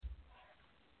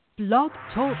Blog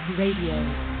Talk Radio.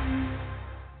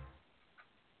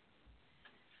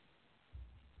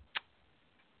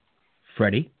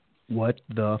 Freddie, What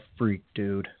the freak,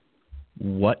 dude?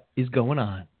 what is going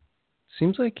on?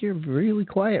 Seems like you're really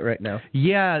quiet right now.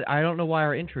 Yeah, I don't know why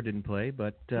our intro didn't play,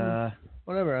 but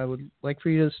Whatever, I would like for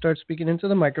you to start speaking into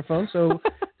the microphone so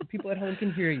the people at home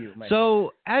can hear you. Mike.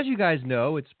 So, as you guys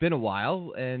know, it's been a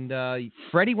while, and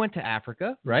Freddie went to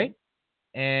Africa, right?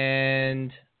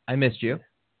 And I missed you.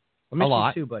 I miss a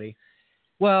lot. you too, buddy.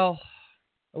 Well,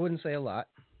 I wouldn't say a lot.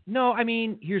 no, I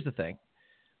mean, here's the thing.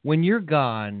 When you're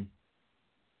gone...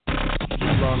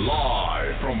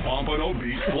 Live from Pompano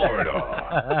Beach,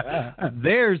 Florida.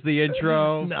 There's the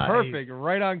intro. Nice. Perfect.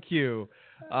 Right on cue.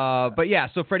 But yeah,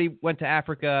 so Freddie went to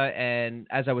Africa, and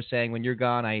as I was saying, when you're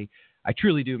gone, I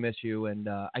truly do miss you, and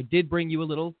I did bring you a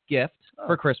little gift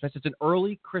for Christmas. It's an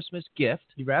early Christmas gift.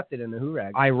 You wrapped it in a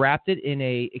hoorag. I wrapped it in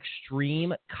a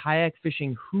extreme kayak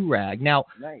fishing hoorag. Now,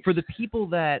 Nice. for the people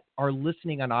that are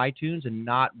listening on iTunes and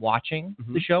not watching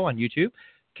the show on YouTube,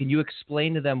 can you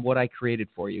explain to them what I created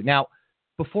for you? Now,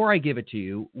 before I give it to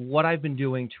you, what I've been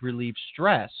doing to relieve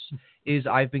stress is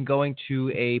I've been going to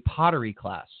a pottery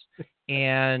class.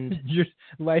 And Your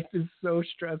life is so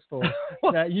stressful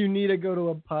that you need to go to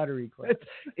a pottery class.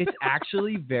 it's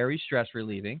actually very stress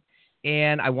relieving.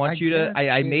 And I want I you to, guess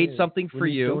I it made is. something When for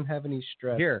you. Don't have any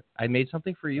stress. Here, I made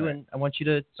something for you, Right. and I want you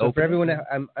to So open for everyone, it.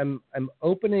 I'm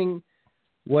opening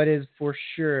what is for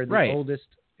sure the Right. oldest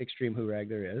extreme hoorag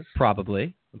there is.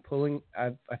 Probably. I'm pulling.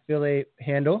 I feel a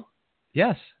handle.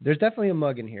 Yes. There's definitely a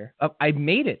mug in here. I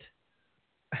made it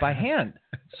by hand.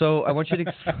 So I want you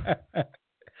to...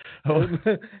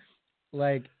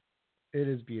 Like, it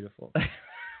is beautiful.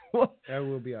 Well, I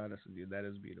will be honest with you. That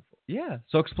is beautiful. yeah.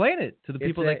 So explain it to the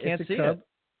people that can't it's a see cup. it.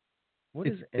 What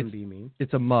It's- does MB mean?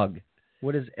 It's a mug.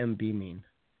 What does MB mean?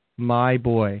 My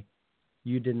boy.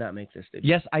 You did not make this, did you?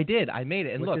 Yes, I did. I made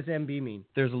it. And What look, does MB mean,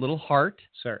 there's a little heart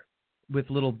sir? with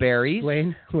little berries.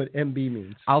 Explain what MB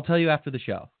means. I'll tell you after the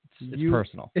show. It's You-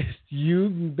 personal. You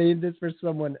made this for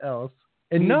someone else,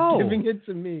 and No. you're giving it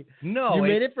to me. No, You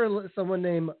made it for someone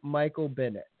named Michael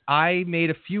Bennett, I made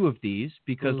a few of these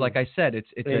because, like I said, it's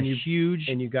a And you- huge.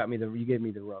 and you gave me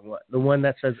the wrong one. The one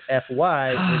that says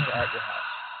FY is at your house.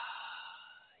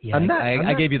 Yeah, I'm not- I I'm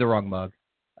not- gave you the wrong mug.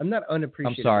 I'm not I'm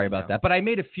unappreciative. sorry right about now. that, but I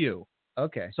made a few,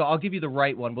 Okay. so I'll give you the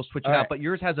right one. We'll switch it All out, right. but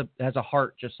yours has a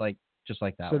heart just like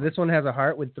that. So one. this one has a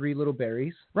heart with 3 little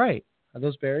berries. Right. Are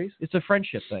those berries? It's a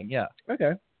friendship thing. Yeah.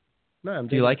 Okay. No, I'm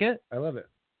Do you digging like it? I love it.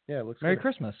 Yeah, it looks Merry good.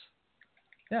 Christmas.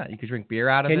 Yeah, you could drink beer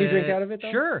out of it. Can you drink out of it,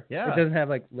 though? Sure. Yeah. It doesn't have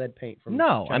like lead paint from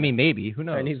No, China. I mean maybe. Who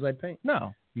knows? Chinese lead paint.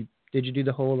 No. Did you do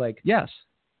the whole like Yes.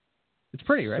 It's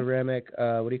pretty, right? ceramic?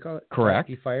 What do you call it? Correct.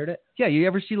 You fired it. Yeah. You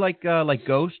ever see like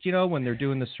Ghost? You know, when they're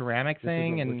doing the ceramic This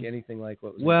thing doesn't and look anything like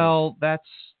what was. well, that's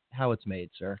how it's made,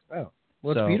 sir. Oh,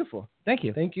 well, so- it's beautiful. Thank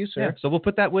you. Thank you, Yeah. sir. So we'll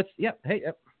put that with. Yeah. Hey.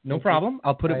 Yep. No Thank you. problem.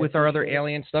 I'll put it I with our other appreciate it.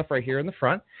 alien stuff right here in the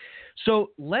front. So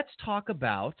let's talk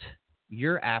about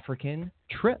your African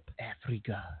trip.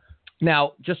 Africa.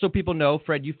 Now, just so people know,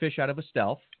 Fred, you fish out of a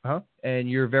stealth, Uh-huh. and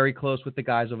you're very close with the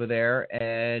guys over there,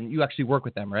 and you actually work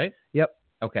with them, right? Yep.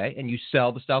 Okay, and you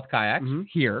sell the stealth kayaks Mhm.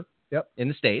 here Yep. in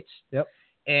the States. Yep.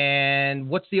 And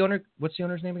what's the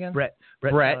owner's name again? Brett.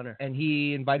 Brett, Donner. and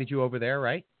he invited you over there,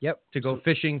 right? Yep. To go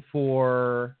fishing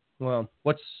for Well,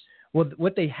 what's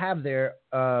what they have there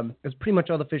is pretty much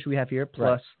all the fish we have here.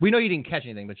 Plus, we know you didn't catch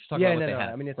anything, but just talk Yeah, about what no, they no,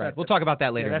 have. I mean, it's Right. not- We'll talk about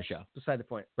that later in the that's show. beside the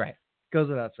point. Right. Goes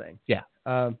without saying. Yeah.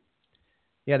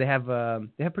 Yeah, they have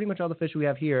pretty much all the fish we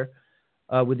have here,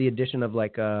 with the addition of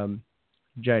like giant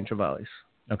trevallies.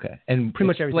 Okay. And Pretty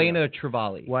much explain everything a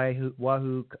trevally.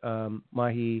 Wahoo,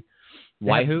 mahi.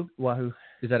 Wahoo? Wahoo.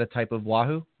 Is that a type of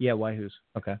wahoo? Yeah, wahoos.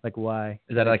 Okay. Like why?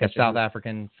 Is that like a Catch South it.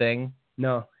 African thing?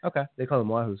 No, Okay. they call them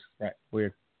wahoos. Right.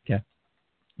 Weird.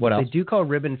 What else? They do call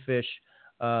ribbon fish.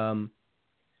 What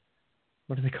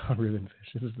do they call ribbon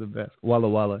fish? This is the best. Walla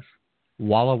wallas.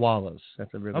 Walla Wallas.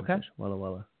 That's a ribbon Okay. fish. Walla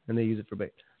walla. And they use it for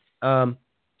bait. What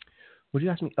did you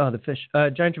ask me? Oh, the fish.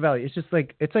 Giant trevally. It's just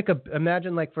like, it's like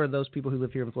imagine like for those people who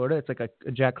live here in Florida, it's like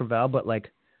a Jack Crevalle, but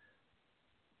like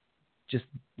just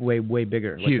way, way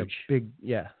bigger. Like Huge. a big,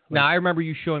 yeah. Now, I remember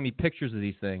you showing me pictures of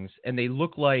these things, and they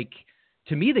look like,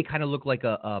 to me, they kind of look like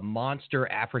a monster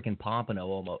African pompano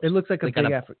almost. It looks like a Like big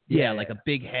a- African. Yeah, like a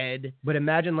big head. But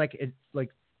imagine like it's like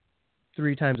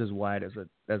 3 times as wide as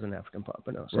an African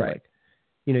pompano. So Right. like,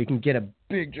 you can get a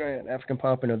big giant African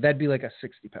pompano. That'd be like a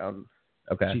 60-pound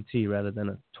Okay. GT rather than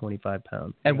a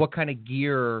 25-pound. And what kind of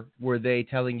gear were they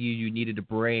telling you needed to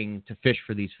bring to fish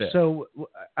for these fish? So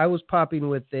I was popping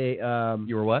with a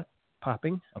you were what?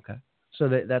 popping. Okay. So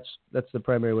that's the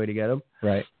primary way to get them.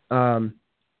 Right.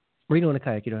 When you go in a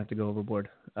kayak, you don't have to go overboard.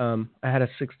 I had a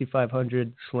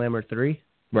 6500 Slammer 3.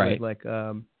 Right. With like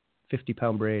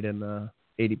 50-pound braid and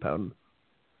 80-pound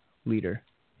leader.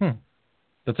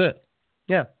 That's it.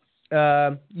 Yeah.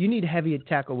 You need heavy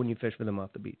tackle when you fish for them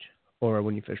off the beach. Or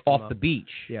when you fish for them Off the beach.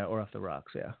 Yeah, or off the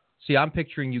rocks, yeah. See, I'm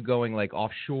picturing you going like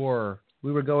offshore.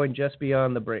 We were going just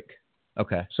beyond the break.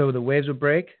 Okay. So the waves would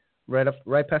break right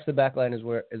past the back line is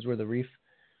where the reef,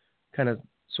 kind of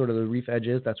sort of the reef edge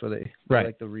is. That's where they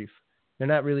like the reef. They're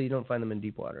not really. You don't find them in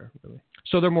deep water really.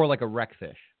 So they're more like a wreck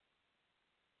fish.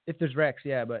 If there's wrecks,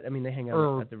 yeah, but I mean they hang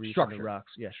out at the reef and the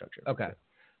rocks. Yeah, structure. Okay. Yeah.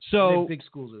 So they have big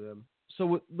schools of them.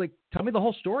 So, like, tell me the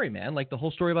whole story, man. Like, the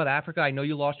whole story about Africa. I know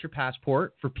you lost your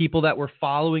passport. For people that were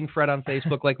following Fred on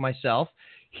Facebook like myself,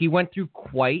 he went through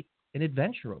quite an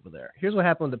adventure over there. Here's what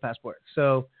happened with the passport.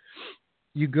 So,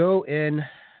 you go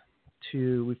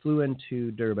we flew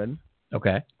into Durban.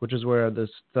 Okay. Which is where the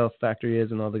stealth factory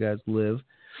is and all the guys live.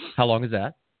 How long is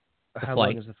that? How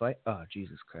long is the flight? Oh,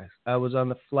 Jesus Christ. I was on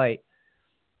the flight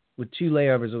with 2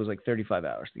 layovers. It was like 35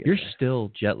 hours to get You're there.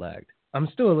 still jet lagged. I'm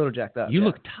still a little jacked up. You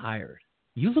look tired.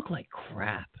 You look like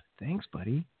crap. Thanks,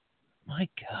 buddy. My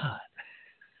God.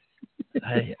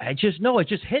 I just know it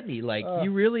just hit me. Like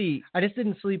you really. I just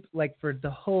didn't sleep like for the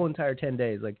whole entire 10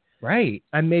 days. Like right.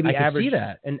 I maybe I averaged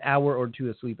that. an hour or 2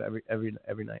 of sleep every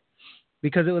night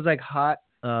because it was like hot.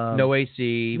 No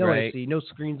AC. No right? AC. No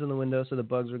screens on the window, so the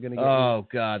bugs were gonna get. Oh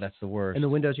God, that's the worst. And the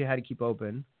windows you had to keep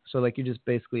open, so like you're just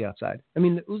basically outside. I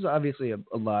mean, it was obviously a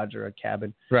lodge or a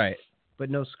cabin. Right. But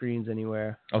no screens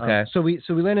anywhere. Okay. So we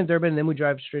land in Durban, and then we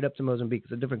drive straight up to Mozambique.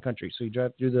 It's a different country. So you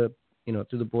drive through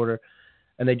the border,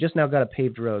 and they just now got a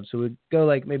paved road. So we go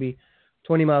like maybe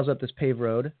 20 miles up this paved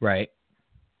road. Right.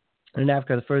 And in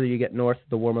Africa, the further you get north,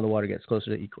 the warmer the water gets,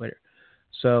 closer to the equator.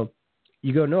 So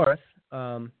you go north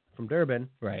from Durban.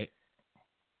 Right.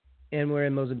 And we're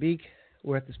in Mozambique.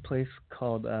 We're at this place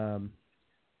called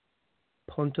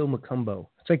Ponto Macumbo.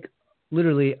 It's like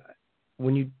literally,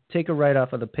 when you take a right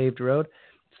off of the paved road,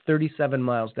 it's 37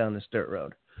 miles down this dirt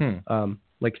road,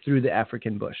 like through the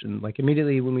African bush. And like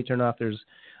immediately when we turn off,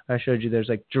 I showed you, there's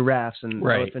like giraffes and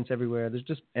elephants everywhere. There's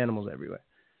just animals everywhere.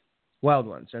 Wild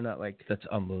ones. They're not like... That's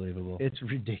unbelievable. It's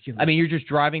ridiculous. I mean, you're just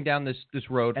driving down this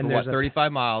road and for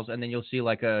 35 miles, and then you'll see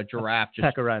like a giraffe just...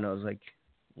 pack of rhinos like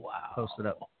posted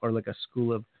up. Or like a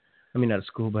school of... I mean, not a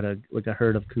school, but like a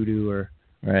herd of kudu or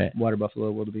water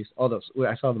buffalo, wildebeest. All those.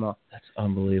 I saw them all. That's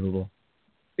unbelievable.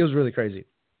 It was really crazy.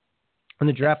 And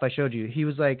the giraffe I showed you, he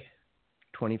was like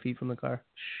 20 feet from the car,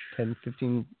 10,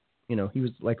 15, he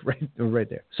was like right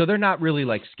there. So they're not really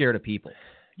like scared of people.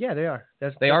 Yeah, they are.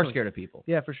 They are scared of people.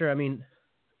 Yeah, for sure. I mean,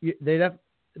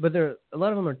 but a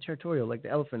lot of them are territorial, like the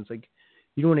elephants. Like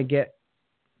you don't want to get.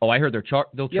 Oh, I heard they'll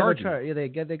charge you. Yeah,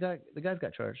 the guys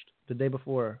got charged the day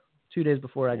before, 2 days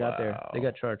before I got there. They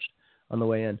got charged on the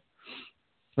way in,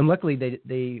 and luckily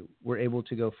they were able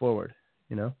to go forward.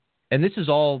 And this is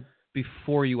all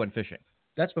before you went fishing.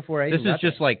 That's before I. This is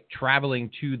just like traveling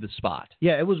to the spot.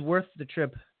 Yeah, it was worth the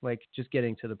trip, like just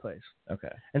getting to the place.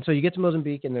 Okay. And so you get to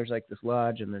Mozambique, and there's like this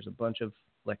lodge, and there's a bunch of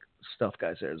like stealth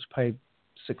guys there. There's probably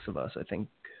 6 of us, I think.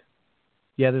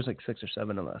 Yeah, there's like 6 or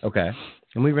 7 of us. Okay.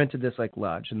 And we rented this like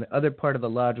lodge, and the other part of the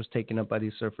lodge was taken up by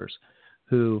these surfers,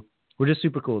 who were just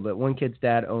super cool. But one kid's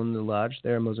dad owned the lodge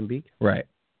there in Mozambique. Right.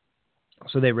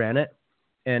 So they ran it,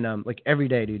 and like every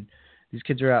day, dude. These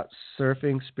kids are out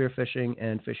surfing, spearfishing,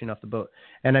 and fishing off the boat.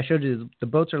 And I showed you the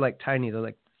boats are like tiny. They're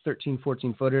like 13,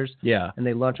 14 footers. Yeah. And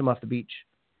they launch them off the beach,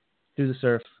 through the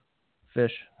surf,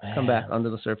 fish, come back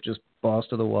onto the surf, just balls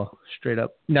to the wall, straight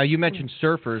up. Now you mentioned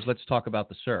surfers. Let's talk about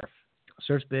the surf.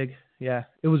 Surf's big. Yeah.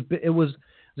 It was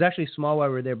actually small while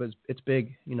we were there, but it's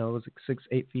big. It was like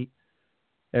 6-8 feet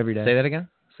every day. Say that again.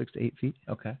 6 to 8 feet.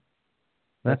 Okay.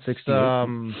 That's 6 to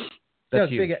 8 feet.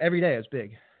 It's big every day. It's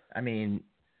big. I mean.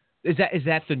 Is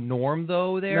that the norm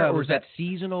though there, or is that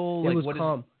seasonal? It was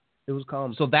calm. It was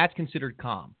calm. So that's considered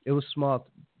calm. It was small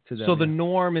to them. So the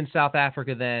norm in South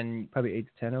Africa then probably 8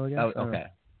 to 10, I guess. Oh, okay.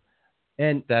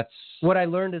 And that's what I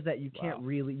learned is that you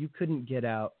couldn't get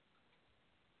out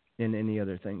in any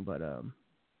other thing but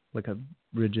like a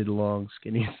rigid, long,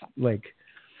 skinny like.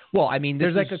 Well, I mean,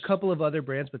 there's like a couple of other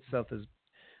brands, but Stealth is.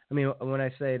 I mean, when I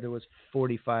say there was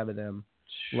 45 of them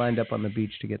lined up on the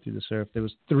beach to get through the surf, there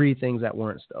was 3 things that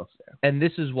weren't Stealths there. And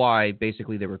this is why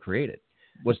basically they were created,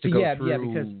 was to go through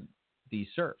because the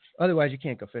surf. Otherwise, you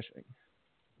can't go fishing.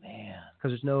 Man,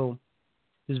 because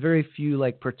there's very few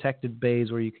like protected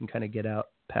bays where you can kind of get out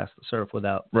past the surf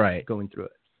without going through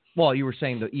it. Well, you were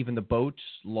saying that even the boats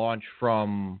launch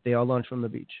from. They all launch from the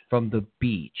beach. From the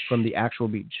beach. From the actual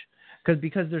beach,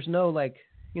 because there's no like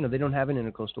they don't have an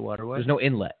intercoastal waterway. There's no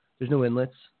inlet. There's no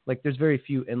inlets. Like there's very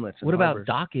few inlets. And What about harbors.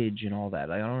 dockage and all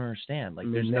that? I don't understand. Like, I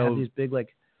mean, there's they have no. these big like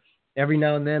every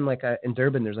now and then like in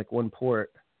Durban there's like one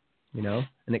port, you know,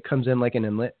 and it comes in like an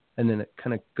inlet and then it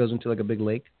kind of goes into like a big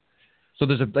lake. So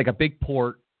there's a big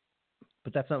port.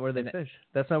 But that's not where they fish.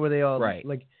 That's not where they all Right.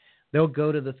 like. They'll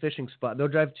go to the fishing spot. They'll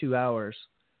drive 2 hours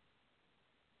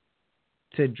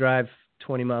to drive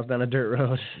 20 miles down a dirt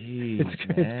road. Jeez, It's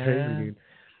crazy, dude.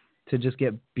 To just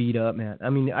get beat up, man. I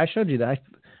mean, I showed you that.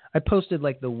 I posted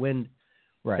like the wind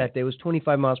that day was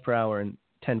 25 miles per hour and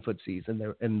 10-foot seas,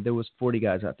 and there was 40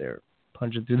 guys out there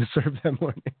punching through the surf that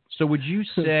morning. So would you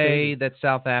say that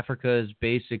South Africa is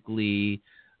basically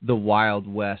the Wild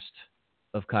West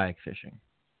of kayak fishing?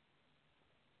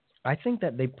 I think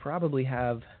that they probably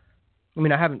have. I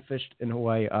mean, I haven't fished in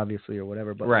Hawaii, obviously, or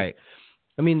whatever, but like,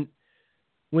 I mean,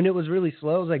 when it was really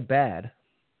slow, it was like bad.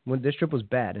 When this trip was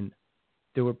bad, and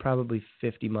there were probably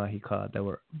 50 mahi caught that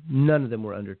were none of them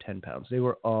were under 10 pounds. They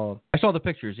were all. I saw the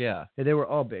pictures. Yeah, they were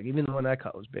all big. Even the one I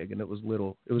caught was big, and it was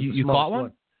little. It was you caught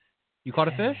one? You caught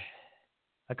a fish?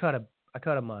 I caught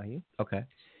a mahi. Okay.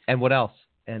 And what else?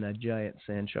 And a giant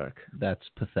sand shark. That's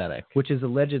pathetic. Which is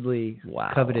allegedly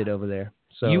coveted over there.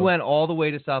 So you went all the way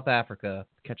to South Africa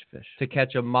catch a fish to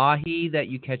catch a mahi that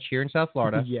you catch here in South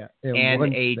Florida, yeah,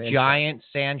 and a giant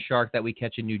sand shark that we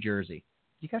catch in New Jersey.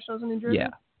 You catch those in New Jersey? Yeah,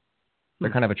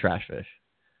 they're kind of a trash fish.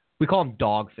 We call them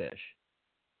dogfish.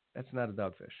 That's not a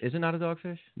dogfish. Is it not a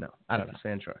dogfish? No, I don't know. A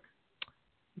sand shark.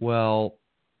 Well,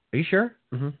 are you sure?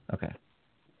 Mm-hmm. Okay.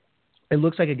 It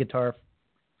looks like a guitar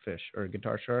fish or a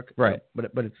guitar shark, right? But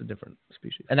it's a different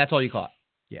species. And that's all you caught?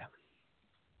 Yeah.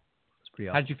 It's pretty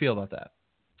awesome. How did you feel about that?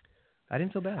 I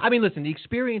didn't feel bad. I mean, listen, the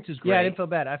experience is great. Yeah, I didn't feel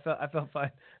bad. I felt fine.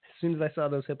 As soon as I saw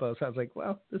those hippos, I was like,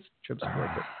 well, this trip's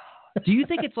worth it. Do you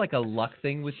think it's like a luck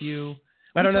thing with you?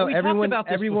 I don't know.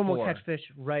 Everyone will catch fish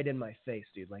right in my face,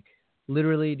 dude. Like,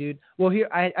 literally, dude. Well, here,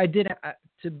 I did,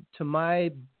 to my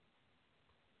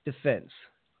defense,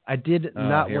 I did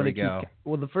not want to keep.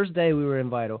 Well, the first day we were in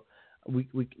Vital,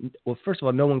 well, first of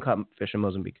all, no one caught fish in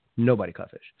Mozambique. Nobody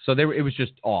caught fish. So it was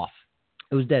just off.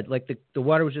 It was dead. Like the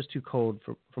water was just too cold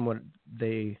from what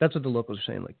that's what the locals are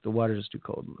saying. Like the water is just too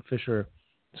cold. The fish are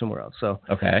somewhere else. So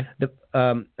okay.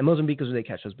 And Mozambique is where they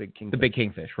catch those big kingfish. The big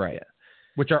kingfish, right? Yeah.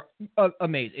 Which are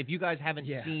amazing. If you guys haven't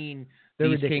seen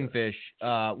these kingfish,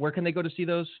 where can they go to see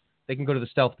those? They can go to the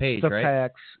Stealth page, right?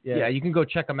 Kayaks. Yeah, you can go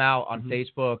check them out on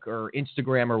Facebook or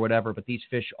Instagram or whatever. But these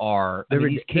fish are,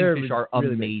 these kingfish are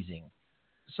really amazing.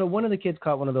 Big. So one of the kids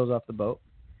caught one of those off the boat.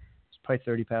 It's probably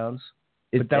 30 pounds.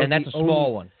 And that's a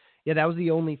small one. Yeah, that was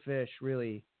the only fish,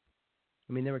 really.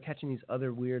 I mean, they were catching these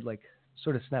other weird, like,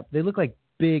 sort of snap. They look like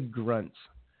big grunts.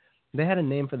 They had a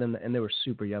name for them, and they were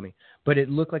super yummy. But it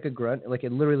looked like a grunt. Like,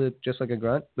 it literally looked just like a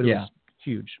grunt, but it was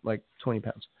huge, like 20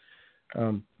 pounds.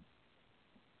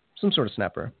 Some sort of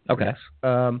snapper. Okay.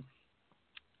 But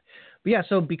yeah,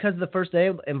 so because the first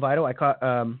day in Vital, I caught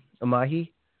a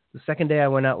mahi. The second day, I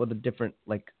went out with a different,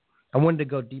 like, I wanted to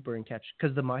go deeper and catch,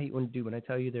 because the mahi wouldn't do. When I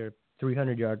tell you they're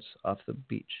 300 yards off the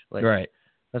beach. Like, right.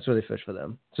 That's where they fish for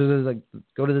them. So there's like,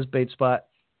 go to this bait spot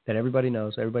that everybody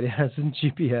knows, everybody has in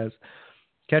GPS,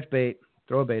 catch bait,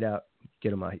 throw a bait out,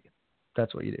 get a mahi.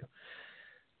 That's what you do.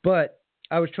 But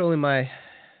I was trolling my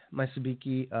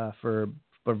sabiki for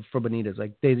bonitas,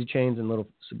 like daisy chains and little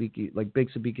sabiki, like big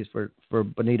sabikis for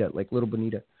bonita, like little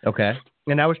bonita. Okay.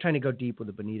 And I was trying to go deep with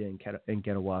a bonita and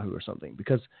get a wahoo or something,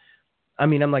 because I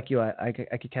mean, I'm like you. I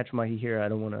could catch mahi here. I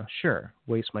don't want to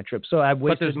waste my trip. So I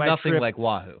wasted my trip. But there's nothing like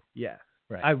wahoo. Yeah.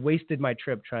 Right. I wasted my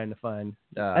trip trying to find.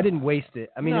 I didn't waste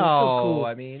it. I mean, it was so cool.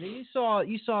 I mean,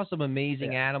 you saw some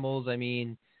amazing animals. I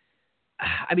mean,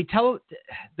 tell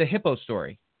the hippo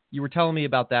story. You were telling me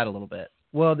about that a little bit.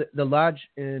 Well, the lodge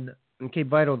in Cape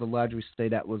Vital, the lodge we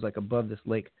stayed at was like above this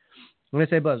lake. When I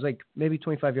say above, it was like maybe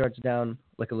 25 yards down,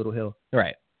 like a little hill.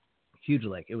 Right. Huge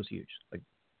lake. It was huge. Like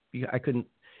I couldn't.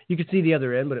 You could see the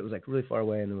other end, but it was like really far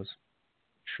away, and there was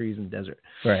trees and desert.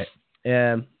 Right.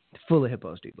 And full of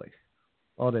hippos, dude, like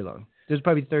all day long. There's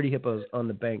probably 30 hippos on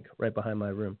the bank right behind my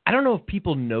room. I don't know if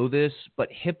people know this, but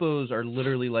hippos are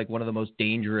literally like one of the most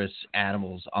dangerous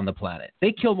animals on the planet.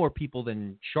 They kill more people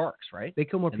than sharks, right? They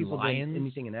kill more people than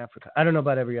anything in Africa. I don't know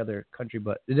about every other country,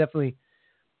 but they definitely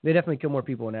kill more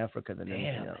people in Africa than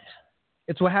anything else.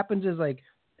 It's what happens is like.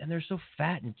 And they're so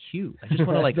fat and cute. I just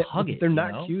want to like hug it. They're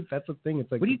not cute. That's the thing.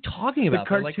 It's like, what are you talking about? The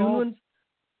cartoon ones?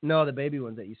 No, the baby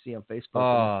ones that you see on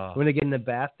Facebook. When they get in the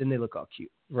bath, then they look all cute.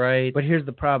 Right. But here's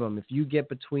the problem: if you get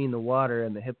between the water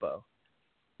and the hippo,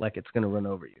 like it's gonna run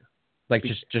over you. Like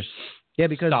just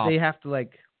because they have to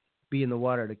like be in the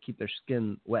water to keep their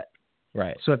skin wet.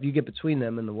 Right. So if you get between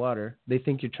them and the water, they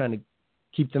think you're trying to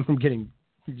keep them from getting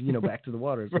back to the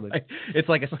water. So Right. It's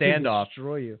like a standoff.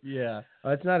 Destroy you. Yeah.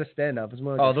 It's not a standoff. It's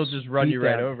more like they'll just run you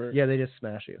right over. Yeah, they just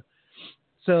smash you.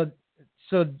 So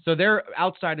they're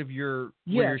outside of where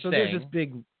you're so staying. there's this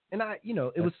big, and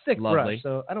it was thick lovely. brush,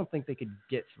 so I don't think they could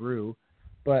get through.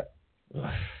 But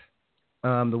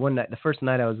the first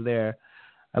night I was there,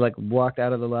 I walked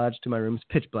out of the lodge to my room. It's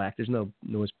pitch black. There's no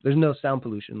noise. There's no sound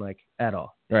pollution at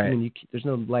all. Right. I mean, there's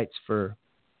no lights for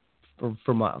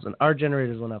miles, and our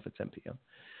generators went off at 10 p.m.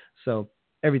 So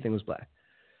everything was black.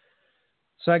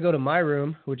 So I go to my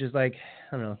room, which is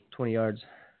 20 yards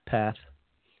path.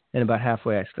 And about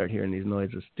halfway, I start hearing these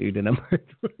noises, dude, and I'm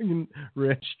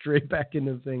ran straight back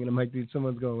into the thing, and I'm like, dude,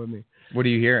 someone's going with me. What are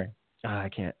you hearing? I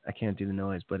can't do the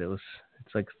noise, but it's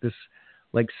like this,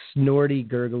 snorty,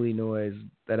 gurgly noise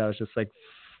that I was just like,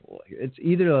 it's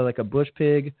either like a bush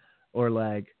pig or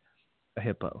like a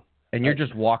hippo. And you're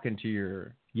just walking to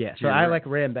your So I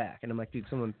ran back, and I'm like, dude,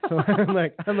 someone. I'm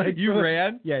like, you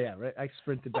ran? Yeah, right. I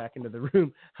sprinted back into the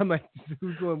room. I'm like,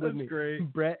 who's going with me? Great.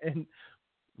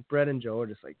 Brett and Joe are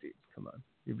just like, dude, come on,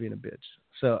 you're being a bitch.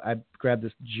 So I grabbed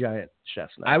this giant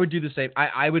chef's knife. I would do the same.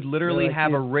 I would literally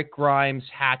have a Rick Grimes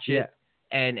hatchet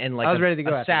and like I was ready to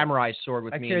go a samurai sword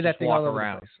with I me carried and that just thing walk all over the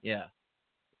around. place. Yeah.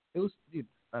 It was, dude,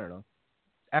 I don't know.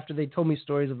 After they told me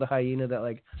stories of the hyena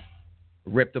that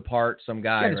ripped apart some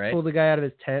guy, just right? pulled the guy out of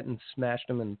his tent and smashed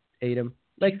him and ate him.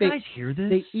 Do you guys hear this?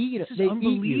 They eat it. This is they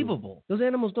unbelievable. Eat you. Those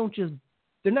animals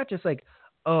they're not just like,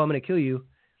 oh, I'm going to kill you.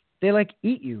 They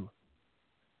eat you.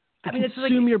 They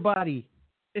consume your body.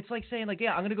 It's like saying I'm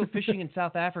going to go fishing in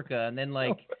South Africa, and then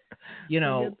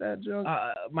Get that joke.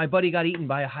 my buddy got eaten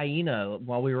by a hyena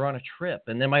while we were on a trip,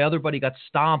 and then my other buddy got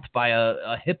stomped by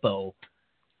a hippo.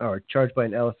 Or charged by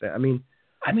an elephant. I mean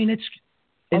it's.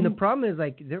 And the problem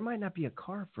is there might not be a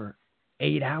car for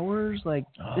 8 hours. Man,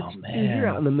 you're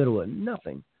out in the middle of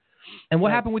nothing. And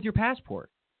what happened with your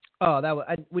passport? Oh,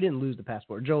 we didn't lose the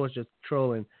passport. Joe was just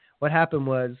trolling. What happened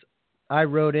was I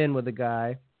rode in with a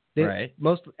guy. Right.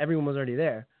 Everyone was already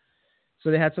there. So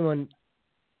they had someone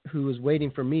who was waiting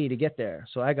for me to get there.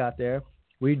 So I got there.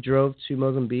 We drove to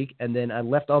Mozambique, and then I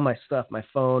left all my stuff, my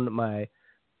phone, my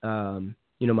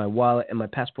my wallet and my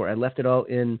passport. I left it all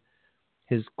in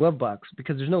his glove box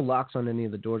because there's no locks on any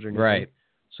of the doors or anything. Right.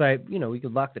 So we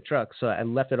could lock the truck. So I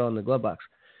left it all in the glove box.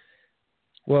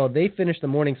 Well, they finished the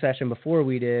morning session before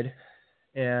we did,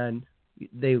 and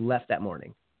they left that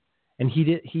morning. And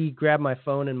he grabbed my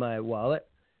phone and my wallet,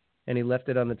 and he left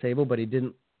it on the table, but he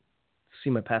didn't see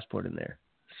my passport in there.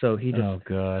 So he just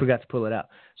forgot to pull it out.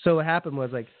 So what happened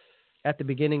was at the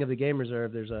beginning of the game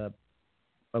reserve, there's a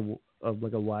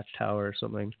watchtower or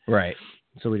something. Right.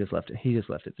 So we just left it. He just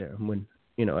left it there when,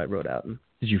 I rode out. And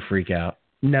did you freak out?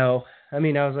 No. I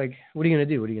mean, I was like, what are you going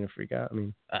to do? What are you going to freak out? I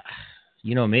mean,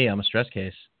 you know me, I'm a stress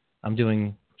case. I'm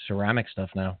doing ceramic stuff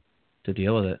now to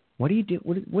deal with it. What do you do?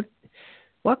 What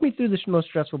walk me through the most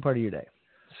stressful part of your day.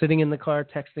 Sitting in the car,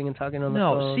 texting and talking on the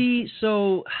phone. No, see,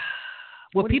 so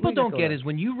what people don't get is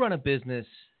when you run a business,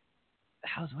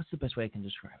 what's the best way I can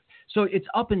describe it? So it's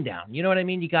up and down. You know what I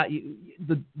mean?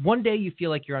 The one day you feel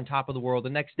like you're on top of the world. The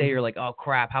next day you're like, oh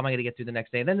crap, how am I going to get through the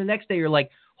next day? And then the next day you're like,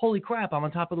 holy crap, I'm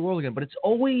on top of the world again. But it's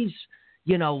always,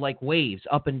 waves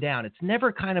up and down. It's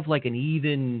never kind of like an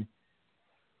even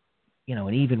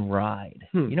ride.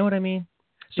 You know what I mean?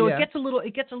 So it gets a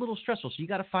little stressful. So you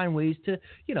got to find ways to,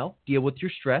 deal with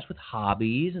your stress with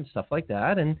hobbies and stuff like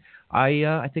that. And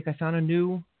I think I found a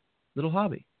new little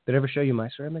hobby. Did I ever show you my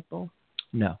ceramic bowl?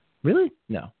 No. Really?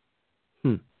 No.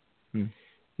 You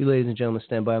ladies and gentlemen,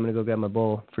 stand by. I'm going to go grab my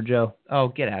bowl for Joe. Oh,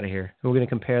 get out of here. And we're going to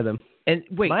compare them. And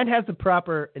wait. Mine has the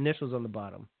proper initials on the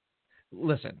bottom.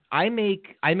 Listen, I made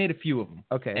a few of them.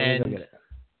 Okay, and go get it.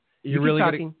 You're really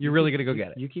going to go get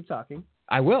it. You keep talking.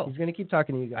 I will. He's going to keep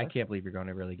talking to you guys. I can't believe you're going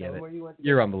to really get it. You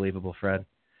you're unbelievable, Fred.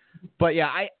 But yeah,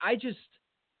 I just,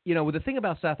 the thing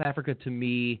about South Africa to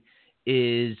me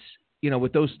is,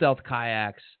 with those stealth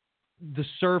kayaks, the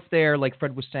surf there, like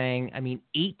Fred was saying,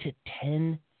 8 to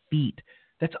 10 feet.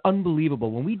 That's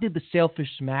unbelievable. When we did the Sailfish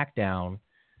Smackdown,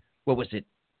 what was it,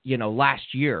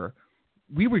 last year,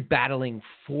 we were battling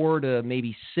 4 to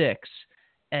maybe 6,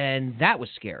 and that was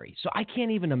scary. So I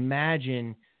can't even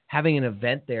imagine having an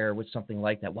event there with something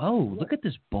like that. Whoa, look at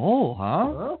this bowl,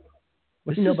 huh?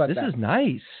 What do you know about that? This is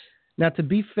nice. Now, to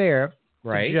be fair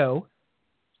to Joe,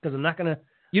 because I'm not going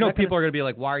to... people are going to be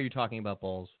like, why are you talking about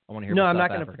bowls? I want to hear about South I'm not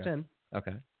going to Africa. pretend.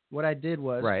 Okay. What I did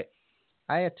was... Right.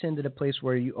 I attended a place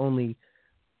where you only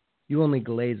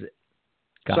glaze it.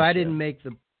 Gotcha. So I didn't make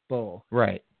the bowl.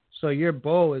 Right. So your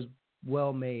bowl is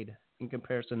well made in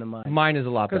comparison to mine. Mine is a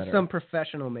lot better. Because some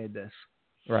professional made this.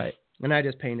 Right. And I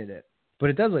just painted it. But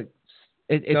it does look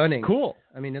It's stunning. cool.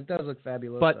 I mean, it does look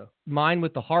fabulous. But though. mine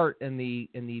with the heart and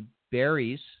the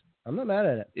berries I'm not mad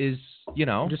at it. is, you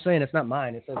know. I'm just saying it's not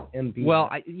mine. It says MB. Well,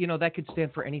 that could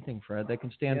stand for anything, Fred. That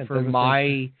can stand Yeah, it for doesn't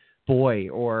my boy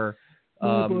or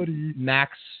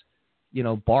Max,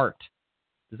 Bart.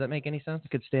 Does that make any sense?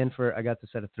 It could stand for I got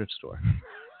this at a thrift store.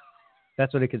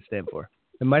 That's what it could stand for.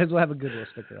 It might as well have a Goodwill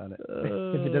sticker on it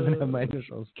if it doesn't have my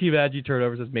initials. Keep Adji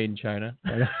turnover says made in China.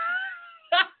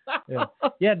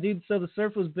 Yeah, dude. So the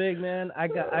surf was big, man. I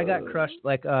got crushed.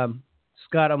 Like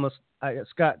Scott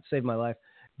saved my life.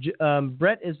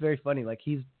 Brett is very funny. Like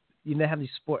they have this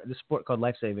sport called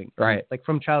life saving. Right. Like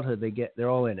from childhood they're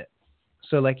all in it.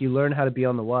 So like you learn how to be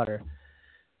on the water.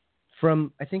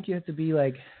 From I think you have to be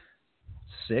like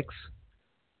 6,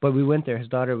 but we went there. His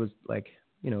daughter was like,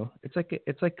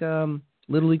 it's like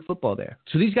Little League football there.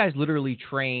 So these guys literally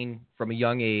train from a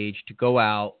young age to go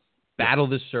out, battle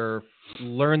the surf,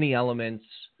 learn the elements.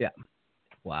 Yeah.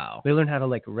 Wow. They learn how to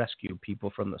like rescue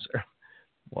people from the surf.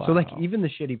 Wow. So like even the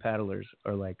shitty paddlers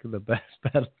are like the best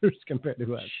paddlers compared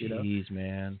to us. Jeez,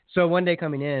 man. So one day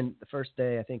coming in, the first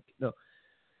day was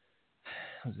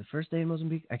it the first day in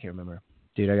Mozambique? I can't remember.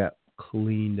 Dude, I got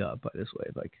cleaned up by this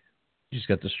wave. Like, you just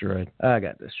got destroyed. I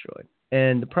got destroyed.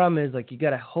 And the problem is, like, you got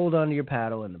to hold on to your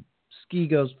paddle, and the ski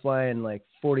goes flying, like,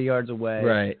 40 yards away.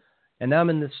 Right. And now I'm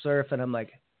in the surf, and I'm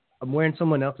wearing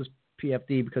someone else's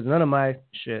PFD because none of my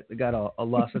shit got all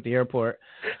lost at the airport.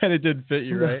 And it didn't fit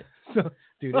you, right? So,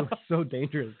 dude, it was so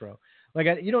dangerous, bro. Like,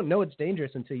 you don't know it's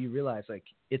dangerous until you realize, like,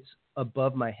 it's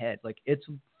above my head. Like, it's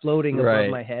floating above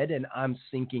my head, and I'm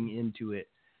sinking into it.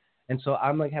 And so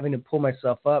I'm, like, having to pull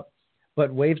myself up.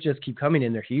 But waves just keep coming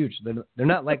in. They're huge. They're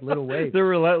not like little waves. They're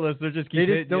relentless. They just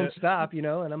don't stop, And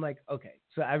I'm like, okay.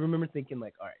 So I remember thinking,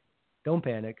 like, all right, don't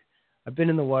panic. I've been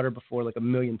in the water before, like, a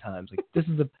million times. Like, this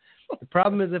is the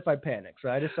problem is if I panic. So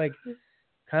I just, like,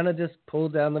 kind of just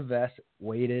pulled down the vest,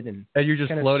 waited, and you're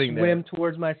just floating there. Swim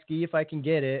towards my ski if I can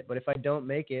get it. But if I don't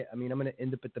make it, I mean, I'm going to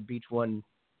end up at the beach one.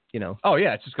 Oh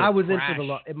yeah, it's just gonna I was crash.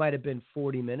 into it might have been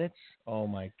 40 minutes. Oh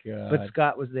my god. But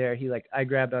Scott was there. I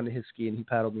grabbed onto his ski and he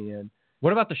paddled me in.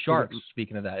 What about the sharks?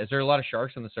 Speaking of that, is there a lot of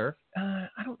sharks in the surf? I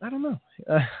don't know.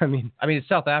 I mean, it's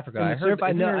South Africa. I heard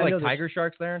I know tiger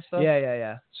sharks there and stuff.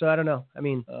 Yeah. So I don't know. I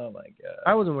mean, oh my god.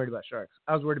 I wasn't worried about sharks.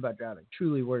 I was worried about drowning.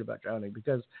 Truly worried about drowning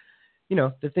because,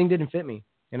 the thing didn't fit me,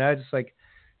 and I just like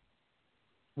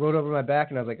rolled over my back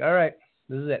and I was like, all right,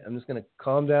 this is it. I'm just gonna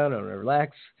calm down. I'm gonna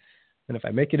relax. And if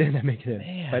I make it in, I make it in.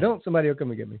 Man. If I don't, somebody will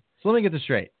come and get me. So let me get this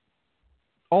straight.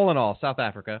 All in all, South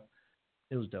Africa.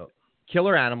 It was dope.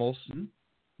 Killer animals. Mm-hmm.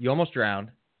 You almost drowned.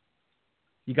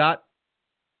 You got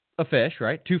a fish,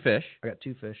 right? 2 fish. I got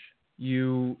 2 fish.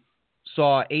 You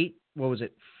saw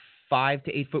 5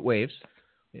 to 8 foot waves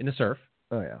in the surf.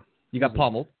 Oh, yeah. You got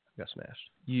pummeled. Got smashed.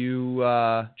 You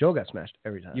Joe got smashed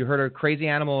every time. You heard a crazy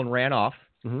animal and ran off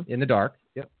in the dark.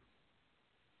 Yep.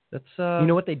 That's You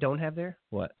know what they don't have there?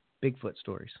 What? Bigfoot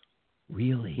stories.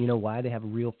 Really? You know why? They have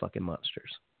real fucking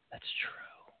monsters. That's true.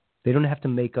 They don't have to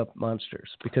make up monsters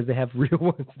because they have real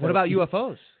ones. What about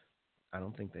UFOs? I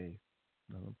don't think they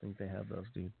have those,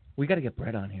 dude. We got to get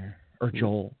Brett on here or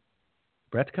Joel.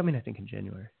 Brett's coming, I think, in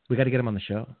January. We got to get him on the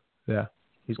show. Yeah,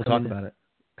 we'll talk about it.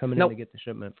 Coming in to get the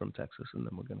shipment from Texas, and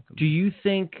then we're gonna come. Do you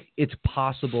think it's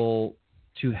possible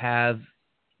to have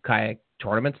kayak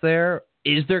tournaments there?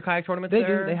 Is there kayak tournaments there? They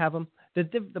do. They have them.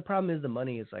 The problem is the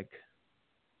money is like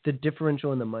the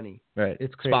differential in the money. Right.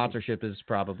 It's crazy. Sponsorship is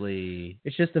probably.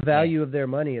 It's just the value of their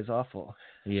money is awful.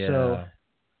 Yeah. So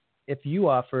if you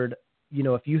offered,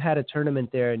 if you had a tournament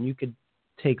there and you could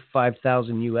take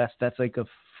 5,000 US, that's like a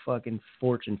fucking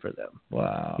fortune for them.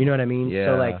 Wow. You know what I mean? Yeah.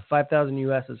 So like 5,000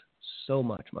 US is so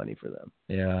much money for them.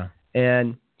 Yeah.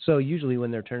 And so usually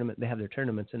when they have their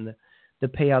tournaments, and the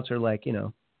payouts are like,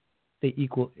 they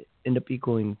end up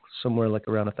equaling somewhere like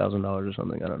around $1,000 or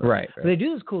something. I don't know. Right. But they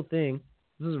do this cool thing.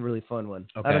 This is a really fun one.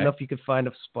 Okay. I don't know if you could find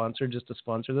a sponsor just to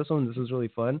sponsor this one. This is really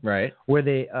fun. Right. Where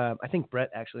they, I think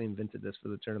Brett actually invented this for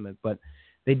the tournament, but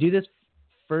they do this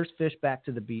first fish back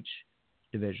to the beach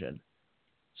division.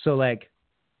 So like,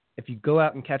 if you go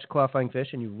out and catch a qualifying fish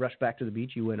and you rush back to the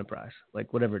beach, you win a prize,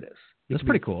 like whatever it is. That's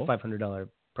pretty cool. $500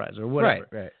 prize or whatever.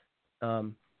 Right.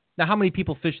 Now, how many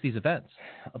people fish these events?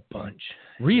 A bunch.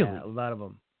 Really? Yeah, a lot of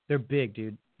them. They're big,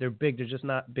 dude. They're big. They're just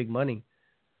not big money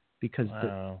because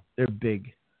they're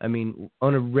big. I mean,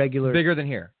 on a regular... Bigger than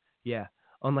here? Yeah.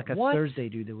 On like a Thursday,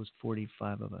 dude, there was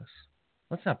 45 of us.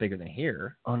 That's not bigger than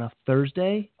here. On a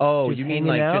Thursday? Oh, you mean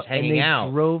like just hanging out?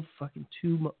 They drove fucking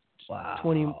 2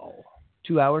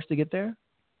 hours to get there.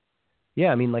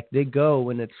 Yeah, I mean, like they go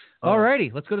when it's.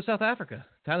 Alrighty, let's go to South Africa.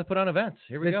 Time to put on events.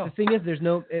 Here we go. The thing is, there's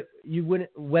no.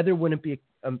 Weather wouldn't be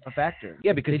a factor.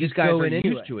 Yeah, because they these just guys go are in used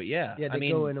anyway. to it. Yeah, Yeah, I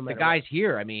mean, go in no the matter guys what.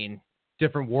 here. I mean,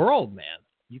 different world, man.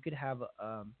 You could have.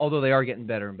 Although they are getting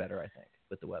better and better, I think,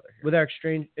 with the weather here. With our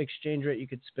exchange rate, you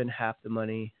could spend half the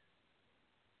money,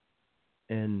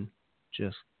 and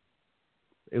just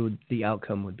the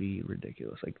outcome would be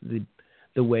ridiculous. Like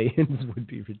the weigh-ins would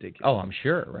be ridiculous. Oh, I'm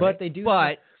sure, right? But they do.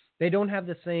 They don't have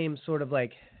the same sort of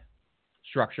like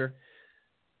structure.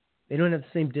 They don't have the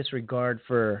same disregard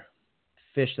for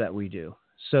fish that we do.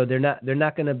 So they're not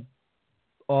going to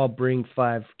all bring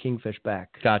 5 kingfish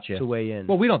back. Gotcha. To weigh in.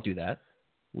 Well, we don't do that.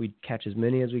 We catch as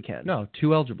many as we can. No,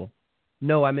 2 eligible.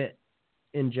 No, I meant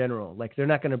in general. Like they're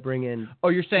not going to bring in. Oh,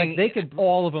 you're saying like they could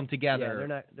all of them together.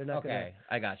 Yeah, they're not. Okay,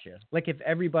 gonna, I got you. Like if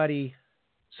everybody.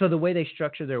 So the way they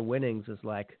structure their winnings is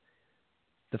like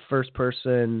the first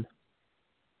person.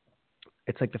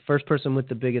 It's like the first person with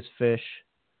the biggest fish.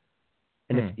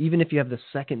 And even if you have the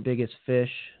second biggest fish,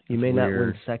 you may not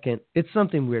win second. It's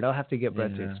something weird. I'll have to get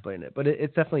Brett to explain it. But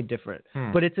it's definitely different.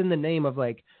 But it's in the name of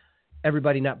like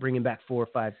everybody not bringing back 4 or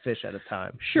 5 fish at a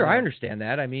time. Sure, I understand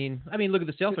that. I mean, look at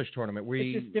the sailfish tournament.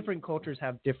 It's just different cultures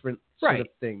have different sort of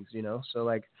things, you know. So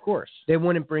like, of course, they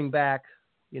wouldn't bring back,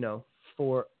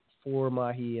 4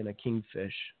 mahi and a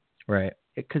kingfish, right?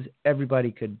 Because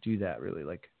everybody could do that, really.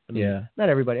 Like, I mean, not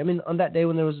everybody. I mean, on that day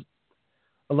when there was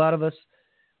a lot of us.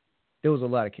 There was a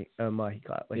lot of mahi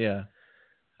caught. Like, yeah.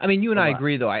 I mean, you and I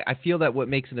agree, though. I feel that what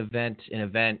makes an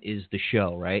event is the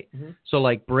show, right? Mm-hmm. So,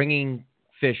 like, bringing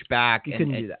fish back. You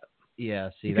couldn't do that.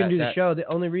 Yeah, see, you couldn't do the show.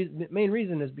 The main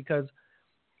reason is because,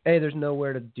 A, there's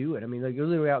nowhere to do it. I mean, like, you're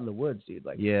literally out in the woods, dude.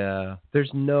 Like, yeah. There's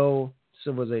no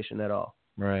civilization at all.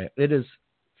 Right. It is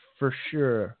for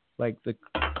sure, like,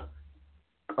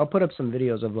 I'll put up some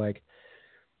videos of, like,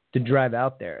 the drive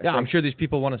out there. Yeah, I'm sure these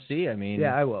people want to see. I mean.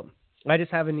 Yeah, I will. I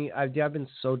just haven't. I've been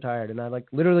so tired, and I like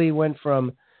literally went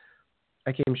from.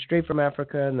 I came straight from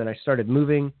Africa, and then I started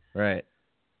moving. Right.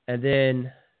 And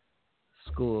then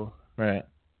school. Right.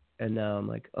 And now I'm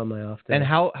like on my off day. And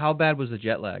how bad was the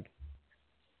jet lag?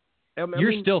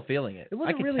 You're still feeling it. It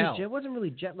wasn't I can really. tell. It wasn't really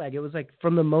jet lag. It was like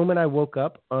from the moment I woke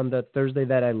up on the Thursday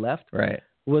that I left. Right.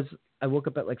 I woke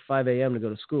up at like 5 a.m. to go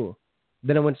to school.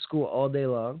 Then I went to school all day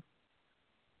long.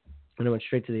 And I went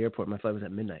straight to the airport. My flight was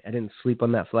at midnight. I didn't sleep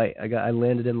on that flight. I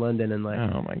landed in London and like,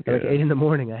 oh my God. Like 8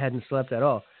 a.m. I hadn't slept at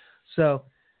all. So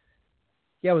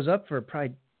yeah, I was up for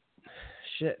probably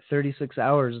 36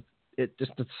 hours. It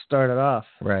just started off.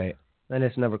 Right. And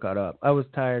it's never caught up. I was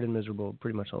tired and miserable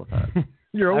pretty much all the time.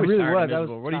 You're always really tired was. and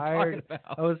miserable. What are you talking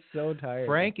about? I was so tired.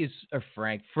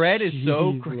 Fred is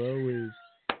so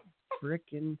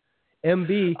freaking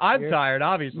MB. I'm tired,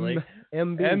 obviously.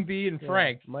 MB and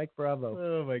Frank. Mike Bravo.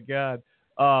 Oh my God.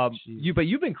 But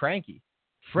you've been cranky.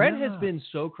 Fred has been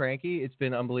so cranky. It's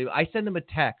been unbelievable. I send him a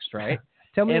text, right?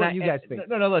 Tell me what you guys think.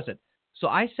 No, listen. So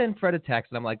I send Fred a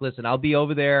text, and I'm like, listen, I'll be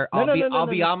over there. I'll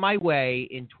be on my way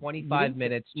in 25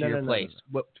 minutes to your place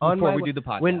before we do the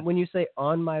podcast. When you say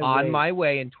on my way. On my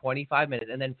way in 25 minutes.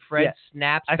 And then Fred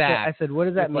snaps back. I said, what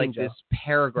does that mean, like Joe? this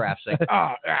paragraph saying,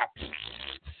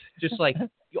 just like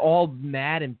all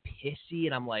mad and pissy.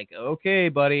 And I'm like, okay,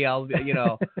 buddy, I'll, I just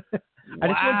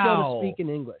want Joe to speak in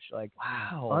English. Like,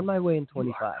 wow. On my way in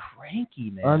 25. You are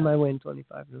cranky, man. On my way in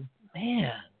 25. Really?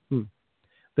 Man.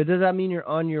 But does that mean you're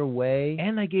on your way?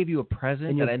 And I gave you a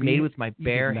present that I made with my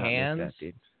bare hands.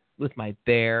 With my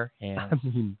bare hands. I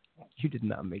mean, you did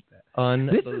not make that.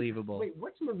 Unbelievable. Wait,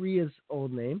 what's Maria's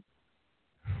old name?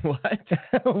 What?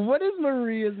 What is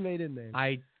Maria's maiden name?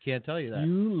 I can't tell you that.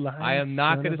 You lie. I am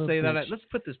not going to say that. Let's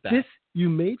put this back. This you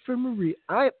made for Maria.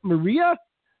 Maria?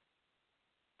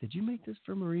 Did you make this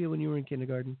for Maria when you were in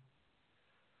kindergarten?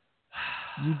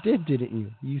 You did, didn't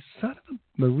you? You son of a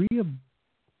Maria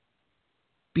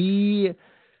B.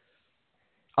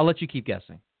 I'll let you keep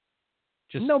guessing.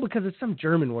 No, because it's some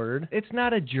German word. It's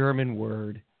not a German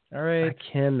word. All right. I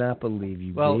cannot believe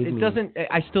you. Well, it doesn't.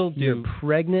 I still do. Your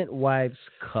pregnant wife's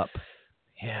cup.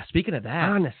 Yeah. Speaking of that.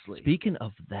 Honestly. Speaking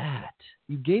of that.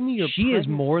 You gave me your. She is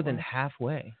more than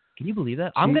halfway. Can you believe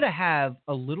that? I'm gonna have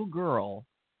a little girl.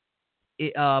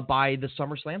 By the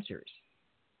SummerSlam series.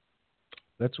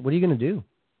 What are you gonna do?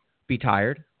 Be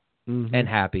tired and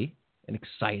happy and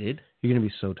excited. You're going to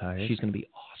be so tired. She's going to be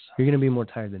awesome. You're going to be more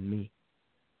tired than me.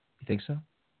 You think so?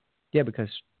 Yeah, because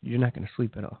you're not going to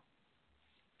sleep at all.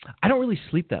 I don't really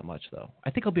sleep that much, though. I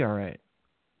think I'll be all right.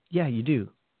 Yeah, you do.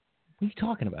 What are you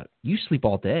talking about? You sleep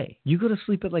all day. You go to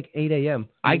sleep at like 8 a.m.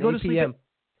 I go to sleep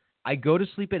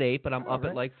at 8, but I'm up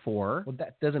at like 4. Well,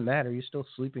 that doesn't matter. You're still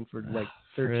sleeping for like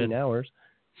 13 hours.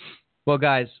 Well,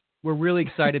 guys, we're really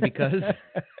excited because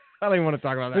I don't even want to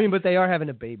talk about that. I mean, but they are having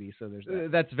a baby, so there's that.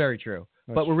 That's very true.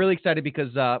 That's but we're true. really excited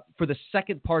because for the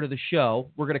second part of the show,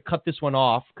 we're going to cut this one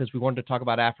off because we wanted to talk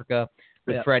about Africa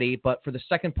with Freddie. But for the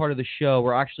second part of the show,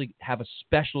 we're actually have a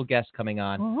special guest coming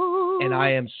on. And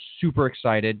I am super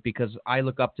excited because I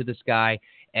look up to this guy.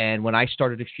 And when I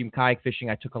started extreme kayak fishing,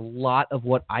 I took a lot of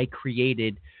what I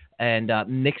created and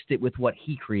mixed it with what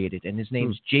he created. And his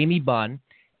name's Jamie Bunn,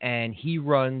 and he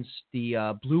runs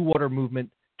the Blue Water Movement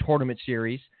Tournament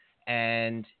Series.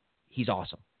 And he's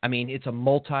awesome. I mean, it's a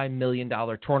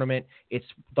multi-million-dollar tournament. It's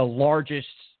the largest,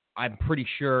 I'm pretty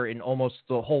sure, in almost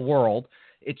the whole world.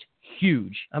 It's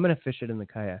huge. I'm going to fish it in the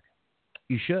kayak.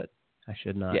 You should. I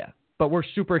should not. Yeah. But we're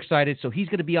super excited. So he's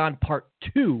going to be on part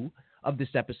 2 of this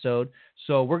episode.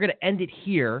 So we're going to end it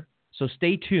here. So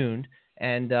stay tuned.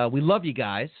 And we love you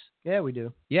guys. Yeah, we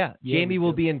do. Yeah. Jamie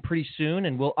will be in pretty soon,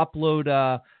 and we'll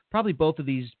upload probably both of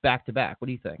these back-to-back. What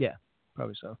do you think? Yeah,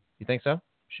 probably so. You think so?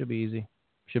 Should be easy.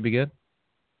 Should be good?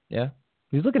 Yeah?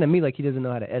 He's looking at me like he doesn't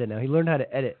know how to edit now. He learned how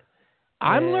to edit.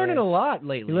 I'm learning a lot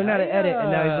lately. He learned how to edit,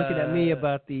 and now he's looking at me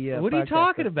about the what are you podcast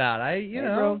talking stuff. about? Hey,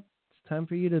 bro, it's time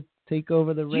for you to take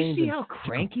over the Do reins. you see how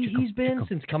cranky he's been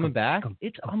since coming back?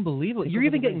 It's unbelievable. You're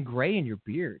even getting gray in your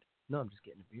beard. No, I'm just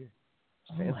getting a beard.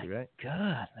 It's Oh fancy, my right?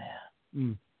 God,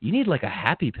 man. You need like a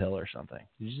happy pill or something.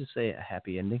 Did you just say a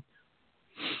happy ending?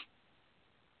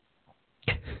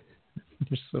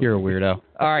 You're a weirdo.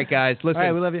 All right, guys. Listen. All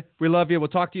right, we love you. We love you. We'll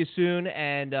talk to you soon,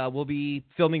 and we'll be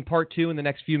filming part 2 in the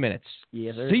next few minutes.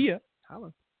 Yes, sir. See ya.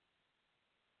 Holla.